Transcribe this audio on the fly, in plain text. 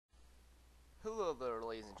Hello there,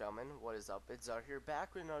 ladies and gentlemen, what is up? It's Zar here,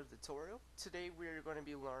 back with another tutorial. Today we are going to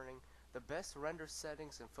be learning the best render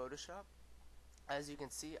settings in Photoshop. As you can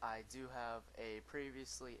see, I do have a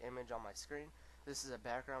previously image on my screen. This is a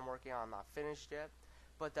background working on, not finished yet,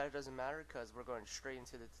 but that doesn't matter because we're going straight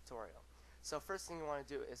into the tutorial. So first thing you want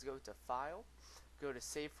to do is go to File, go to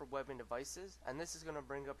Save for Web and Devices, and this is going to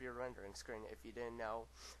bring up your rendering screen. If you didn't know,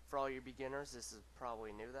 for all your beginners, this is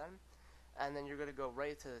probably new then. And then you're going to go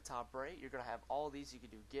right to the top right. You're going to have all these. You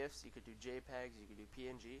could do GIFs, you could do JPEGs, you could do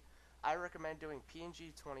PNG. I recommend doing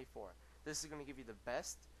PNG 24. This is going to give you the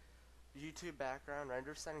best YouTube background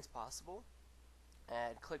render settings possible.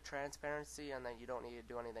 And click transparency, and then you don't need to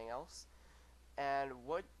do anything else. And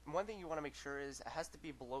one thing you want to make sure is it has to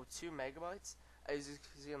be below 2 megabytes. As you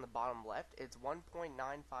can see on the bottom left, it's 1.957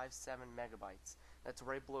 megabytes. That's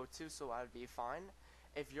right below 2, so I would be fine.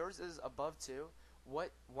 If yours is above 2,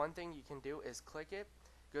 one thing you can do is click it,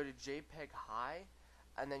 go to JPEG high,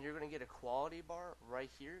 and then you're going to get a quality bar right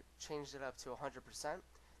here. Change it up to 100%.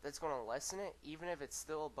 That's going to lessen it. Even if it's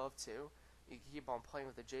still above 2, you can keep on playing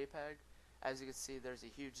with the JPEG. As you can see, there's a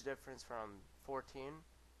huge difference from 14.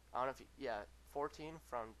 I don't know if you, yeah, 14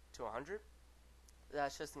 to 100.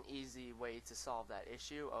 That's just an easy way to solve that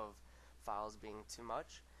issue of files being too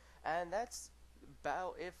much. And that's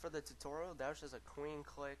about it for the tutorial. That was just a clean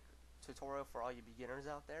click tutorial for all you beginners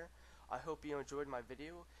out there. I hope you enjoyed my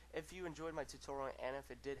video. If you enjoyed my tutorial and if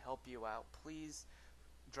it did help you out, please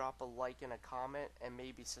drop a like and a comment and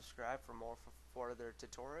maybe subscribe for more further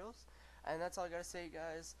tutorials. And that's all I gotta say,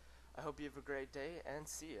 guys. I hope you have a great day and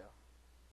see ya.